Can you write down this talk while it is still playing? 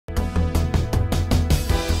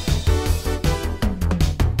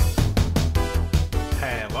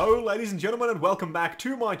Hello ladies and gentlemen, and welcome back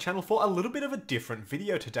to my channel for a little bit of a different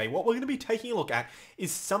video today. What we're going to be taking a look at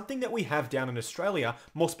is something that we have down in Australia,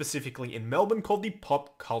 more specifically in Melbourne, called the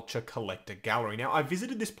Popcultcha Collector Gallery. Now, I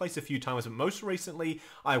visited this place a few times, but most recently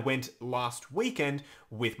I went last weekend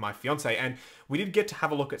with my fiance, and we did get to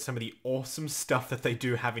have a look at some of the awesome stuff that they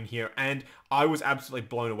do have in here, and I was absolutely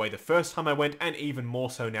blown away the first time I went, and even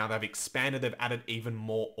more so now. They've expanded, they've added even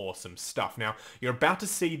more awesome stuff. Now, you're about to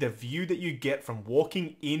see the view that you get from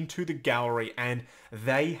walking into the gallery, and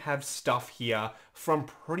they have stuff here from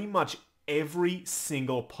pretty much every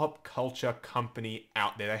single pop culture company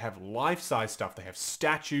out there. They have life-size stuff, they have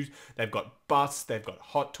statues, they've got busts, they've got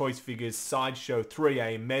Hot Toys figures, Sideshow,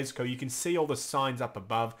 3A, Mezco. You can see all the signs up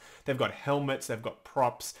above. They've got helmets, they've got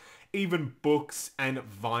props, even books and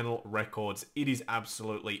vinyl records. It is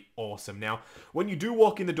absolutely awesome. Now, when you do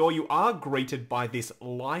walk in the door, you are greeted by this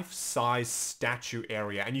life-size statue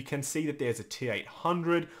area, and you can see that there's a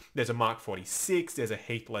T800, there's a Mark 46, there's a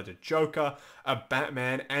Heath Ledger Joker, a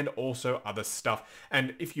Batman, and also other stuff.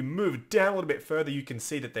 And if you move down a little bit further, you can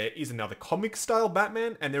see that there is another comic-style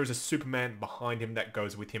Batman, and there is a Superman behind him that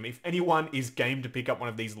goes with him. If anyone is game to pick up one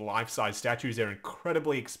of these life-size statues, they're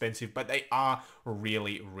incredibly expensive, but they are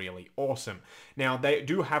really, really awesome. Now, they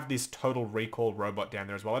do have this Total Recall robot down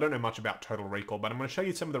there as well. I don't know much about Total Recall, but I'm going to show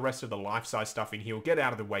you some of the rest of the life-size stuff in here. We'll get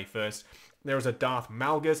out of the way first. There is a Darth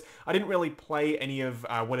Malgus. I didn't really play any of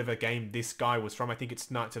whatever game this guy was from. I think it's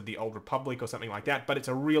Knights of the Old Republic or something like that, but it's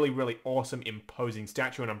a really, really awesome, imposing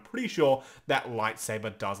statue, and I'm pretty sure that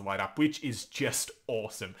lightsaber does light up, which is just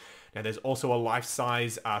awesome. Now, there's also a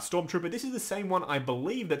life-size Stormtrooper. This is the same one, I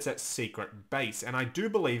believe, that's at Secret Base, and I do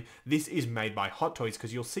believe this is made by Hot Toys,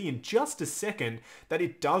 because you'll see in just a second that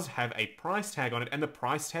it does have a price tag on it, and the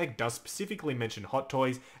price tag does specifically mention Hot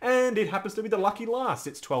Toys, and it happens to be the lucky last.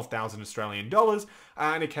 It's 12,000 Australian dollars,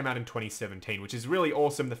 and it came out in 2017, which is really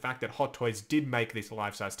awesome, the fact that Hot Toys did make this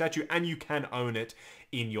life-size statue, and you can own it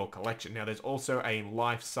in your collection. Now, there's also a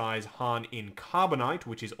life-size Han in Carbonite,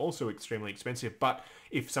 which is also extremely expensive, but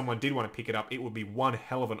if someone did want to pick it up, it would be one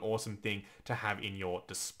hell of an awesome thing to have in your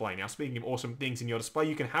display. Now, speaking of awesome things in your display,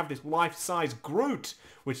 you can have this life-size Groot,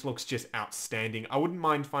 which looks just outstanding. I wouldn't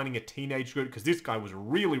mind finding a teenage Groot, because this guy was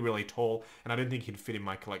really, really tall, and I don't think he'd fit in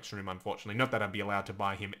my collection room, unfortunately. Not that I'd be allowed to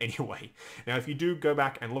buy him anyway. Now, if you do go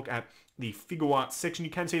back and look at the figure arts section,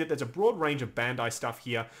 you can see that there's a broad range of Bandai stuff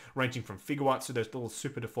here, ranging from figure arts to those little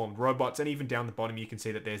super deformed robots, and even down the bottom you can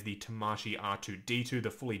see that there's the Tamashii R2-D2,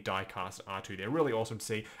 the fully die-cast R2. They're really awesome to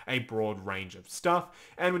see a broad range of stuff,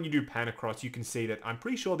 and when you do pan across, you can see that I'm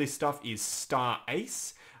pretty sure this stuff is Star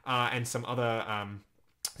Ace, and some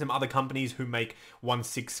other companies who make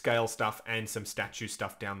 1/6 scale stuff and some statue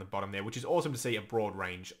stuff down the bottom there, which is awesome to see a broad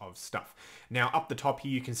range of stuff. Now, up the top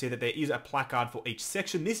here, you can see that there is a placard for each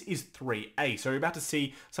section. This is 3A, so you're about to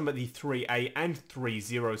see some of the 3A and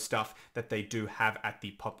 3.0 stuff that they do have at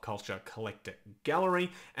the Popcultcha Collector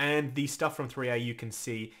Gallery, and the stuff from 3A you can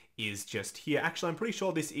see is just here. Actually, I'm pretty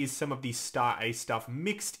sure this is some of the Star A stuff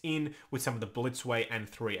mixed in with some of the Blitzway and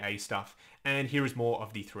 3A stuff. And here is more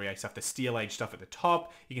of the 3A stuff, the Steel Age stuff at the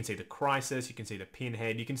top. You can see the Crisis, you can see the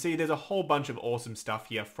Pinhead, you can see there's a whole bunch of awesome stuff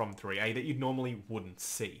here from 3A that you normally wouldn't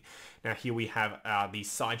see. Now, here we have the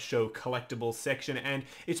Sideshow collectibles section, and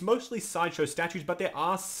it's mostly Sideshow statues, but there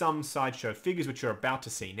are some Sideshow figures which you're about to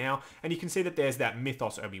see now, and you can see that there's that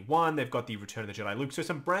Mythos Obi-Wan, they've got the Return of the Jedi Luke, so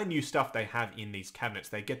some brand new stuff they have in these cabinets.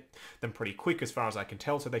 They get them pretty quick as far as I can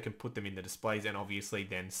tell, so they can put them in the displays and obviously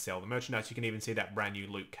then sell the merchandise. You can even see that brand new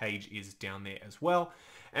Luke Cage is down there as well.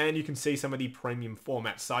 And you can see some of the premium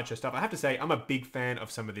format Sideshow stuff. I have to say, I'm a big fan of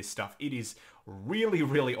some of this stuff. It is really,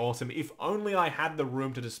 really awesome. If only I had the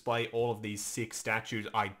room to display all of these 6 statues,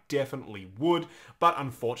 I definitely would, but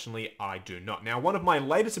unfortunately, I do not. Now, one of my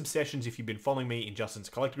latest obsessions, if you've been following me in Justin's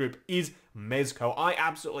Collector Group, is Mezco. I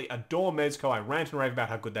absolutely adore Mezco. I rant and rave about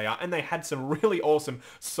how good they are, and they had some really awesome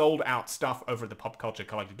sold-out stuff over at the Popcultcha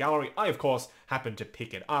Collector Gallery. I, of course, happened to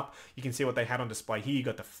pick it up. You can see what they had on display here. You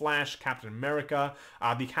got the Flash, Captain America.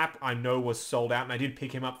 The cap, I know, was sold out, and I did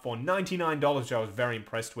pick him up for $99, which I was very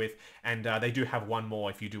impressed with, and they do have one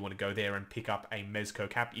more if you do want to go there and pick up a Mezco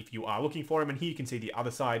cap if you are looking for him. And here you can see the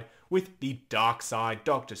other side with the Dark Side,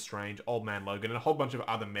 Doctor Strange, Old Man Logan, and a whole bunch of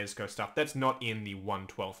other Mezco stuff that's not in the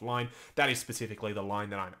 1/12 line. That is specifically the line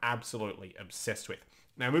that I'm absolutely obsessed with.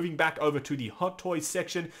 Now, moving back over to the Hot Toys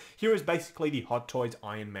section, here is basically the Hot Toys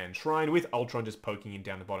Iron Man Shrine, with Ultron just poking in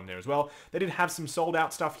down the bottom there as well. They did have some sold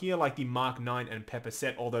out stuff here, like the Mark 9 and Pepper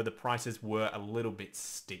set, although the prices were a little bit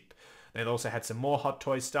steep. They also had some more Hot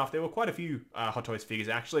Toys stuff. There were quite a few Hot Toys figures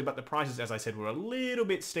actually, but the prices, as I said, were a little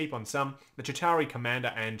bit steep on some. The Chitauri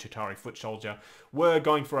Commander and Chitauri Foot Soldier were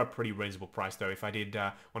going for a pretty reasonable price though. If I did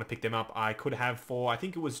want to pick them up, I could have for, I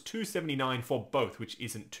think it was $279 for both, which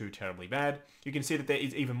isn't too terribly bad. You can see that there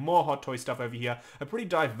is even more Hot Toy stuff over here, a pretty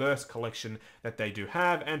diverse collection that they do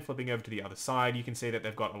have, and flipping over to the other side, you can see that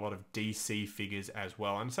they've got a lot of DC figures as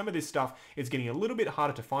well, and some of this stuff is getting a little bit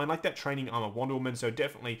harder to find, like that Training Armor Wonder Woman, so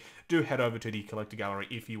definitely do head over to the Collector Gallery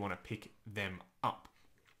if you want to pick them up.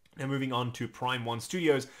 Now moving on to Prime One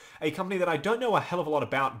Studios, a company that I don't know a hell of a lot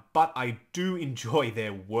about, but I do enjoy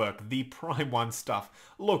their work. The Prime One stuff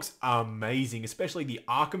looks amazing, especially the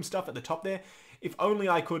Arkham stuff at the top there. If only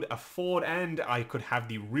I could afford and I could have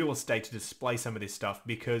the real estate to display some of this stuff,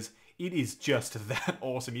 because it is just that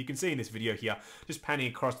awesome. You can see in this video here, just panning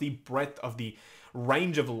across the breadth of the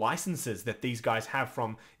range of licenses that these guys have,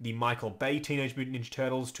 from the Michael Bay Teenage Mutant Ninja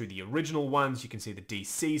Turtles to the original ones. You can see the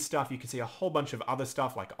DC stuff. You can see a whole bunch of other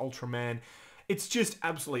stuff like Ultraman. It's just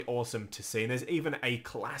absolutely awesome to see. And there's even a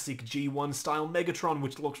classic G1 style Megatron,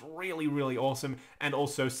 which looks really, really awesome. And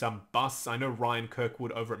also some busts. I know Ryan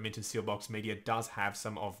Kirkwood over at Mint and Steelbox Media does have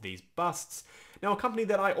some of these busts. Now, a company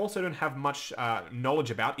that I also don't have much knowledge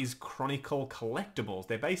about is Chronicle Collectibles.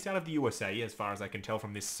 They're based out of the USA, as far as I can tell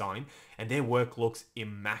from this sign, and their work looks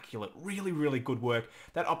immaculate. Really, really good work.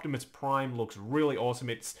 That Optimus Prime looks really awesome.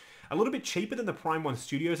 It's a little bit cheaper than the Prime One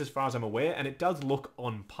Studios, as far as I'm aware, and it does look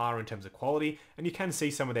on par in terms of quality, and you can see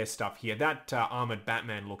some of their stuff here. That armored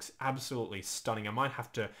Batman looks absolutely stunning. I might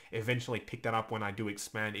have to eventually pick that up when I do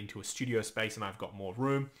expand into a studio space and I've got more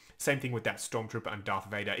room. Same thing with that Stormtrooper and Darth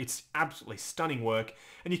Vader. It's absolutely stunning work,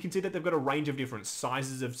 and you can see that they've got a range of different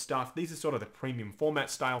sizes of stuff. These are sort of the premium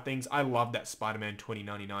format style things. I love that Spider-Man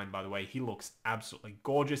 2099, by the way. He looks absolutely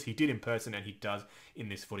gorgeous. He did in person, and he does in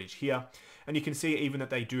this footage here. And you can see even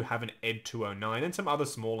that they do have an Ed 209 and some other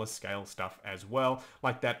smaller scale stuff as well,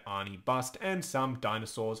 like that Arnie bust and some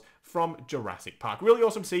dinosaurs from Jurassic Park. Really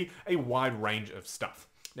awesome to see a wide range of stuff.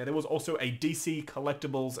 Now, there was also a DC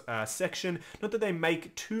collectibles section. Not that they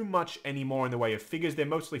make too much anymore in the way of figures. They're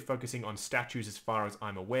mostly focusing on statues as far as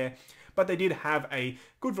I'm aware. But they did have a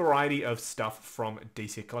good variety of stuff from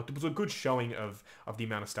DC Collectibles, a good showing of the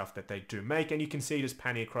amount of stuff that they do make. And you can see just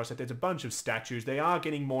panning across that there's a bunch of statues. They are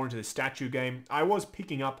getting more into the statue game. I was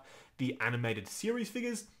picking up the animated series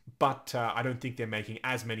figures, but I don't think they're making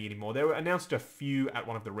as many anymore. They were announced a few at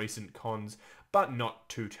one of the recent cons, but not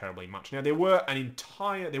too terribly much. Now, there was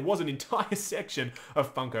an entire section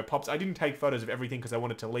of Funko Pops. I didn't take photos of everything because I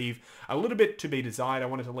wanted to leave a little bit to be desired. I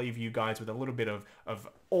wanted to leave you guys with a little bit of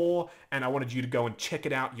awe, and I wanted you to go and check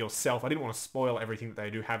it out yourself. I didn't want to spoil everything that they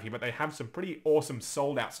do have here, but they have some pretty awesome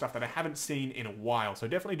sold out stuff that I haven't seen in a while. So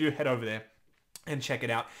definitely do head over there and check it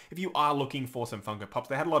out if you are looking for some Funko Pops.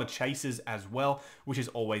 They had a lot of chases as well, which is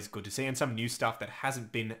always good to see, and some new stuff that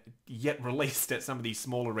hasn't been yet released at some of these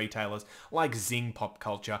smaller retailers like Zing Pop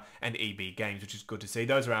Culture and EB Games, which is good to see.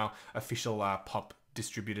 Those are our official pop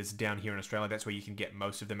distributors down here in Australia. That's where you can get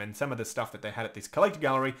most of them, and some of the stuff that they had at this collector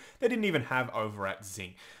gallery they didn't even have over at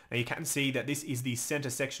Zing. Now, you can see that this is the center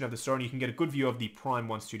section of the store, and you can get a good view of the Prime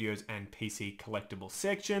One Studios and PC collectible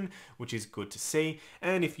section, which is good to see.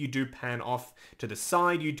 And if you do pan off to the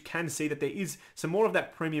side, you can see that there is some more of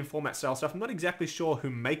that premium format style stuff. I'm not exactly sure who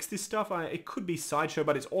makes this stuff. It could be Sideshow,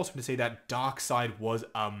 but it's awesome to see that Darkseid was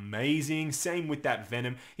amazing. Same with that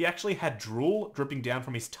Venom. He actually had drool dripping down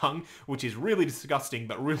from his tongue, which is really disgusting,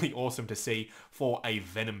 but really awesome to see for a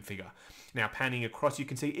Venom figure. Now, panning across, you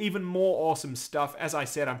can see even more awesome stuff. As I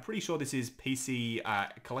said, I'm pretty sure this is PC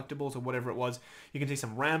collectibles or whatever it was. You can see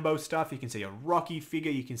some Rambo stuff. You can see a Rocky figure.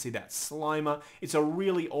 You can see that Slimer. It's a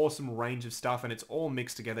really awesome range of stuff, and it's all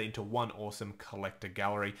mixed together into one awesome collector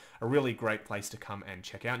gallery. A really great place to come and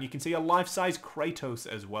check out. And you can see a life-size Kratos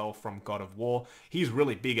as well from God of War. He's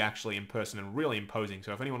really big, actually, in person and really imposing.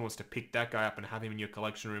 So if anyone wants to pick that guy up and have him in your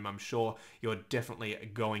collection room, I'm sure you're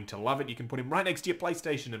definitely going to love it. You can put him right next to your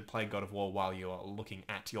PlayStation and play God of War while you're looking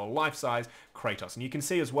at your life-size Kratos. And you can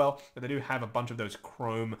see as well that they do have a bunch of those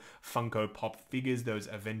chrome Funko Pop figures, those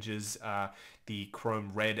Avengers, the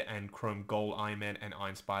Chrome Red and Chrome Gold Iron Man and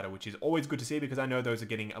Iron Spider, which is always good to see because I know those are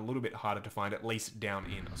getting a little bit harder to find, at least down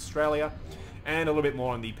in Australia. And a little bit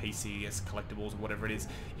more on the PCS collectibles or whatever it is.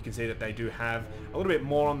 You can see that they do have a little bit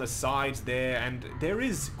more on the sides there, and there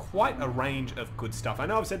is quite a range of good stuff. I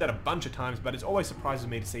know I've said that a bunch of times, but it always surprises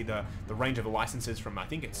me to see the range of licenses from, I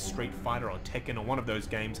think it's Street Fighter or Tekken or one of those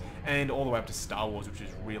games, and all the way up to Star Wars, which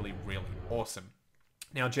is really, really awesome.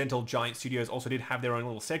 Now, Gentle Giant Studios also did have their own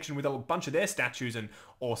little section with a bunch of their statues and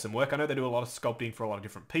awesome work. I know they do a lot of sculpting for a lot of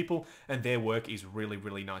different people, and their work is really,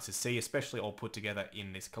 really nice to see, especially all put together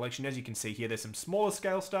in this collection. As you can see here, there's some smaller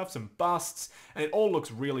scale stuff, some busts, and it all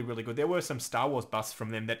looks really, really good. There were some Star Wars busts from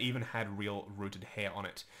them that even had real rooted hair on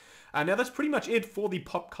it. Now that's pretty much it for the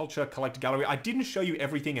Popcultcha Collector Gallery. I didn't show you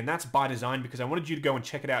everything, and that's by design because I wanted you to go and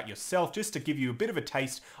check it out yourself just to give you a bit of a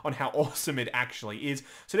taste on how awesome it actually is.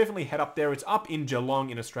 So definitely head up there. It's up in Geelong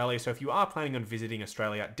in Australia, so if you are planning on visiting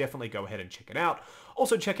Australia, definitely go ahead and check it out.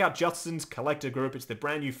 Also check out Justin's Collector Group. It's the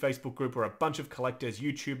brand new Facebook group where a bunch of collectors,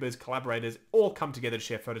 YouTubers, collaborators all come together to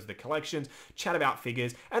share photos of the collections, chat about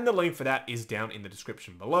figures, and the link for that is down in the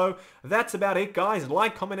description below. That's about it, guys.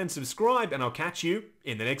 Like, comment, and subscribe, and I'll catch you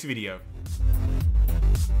in the next video.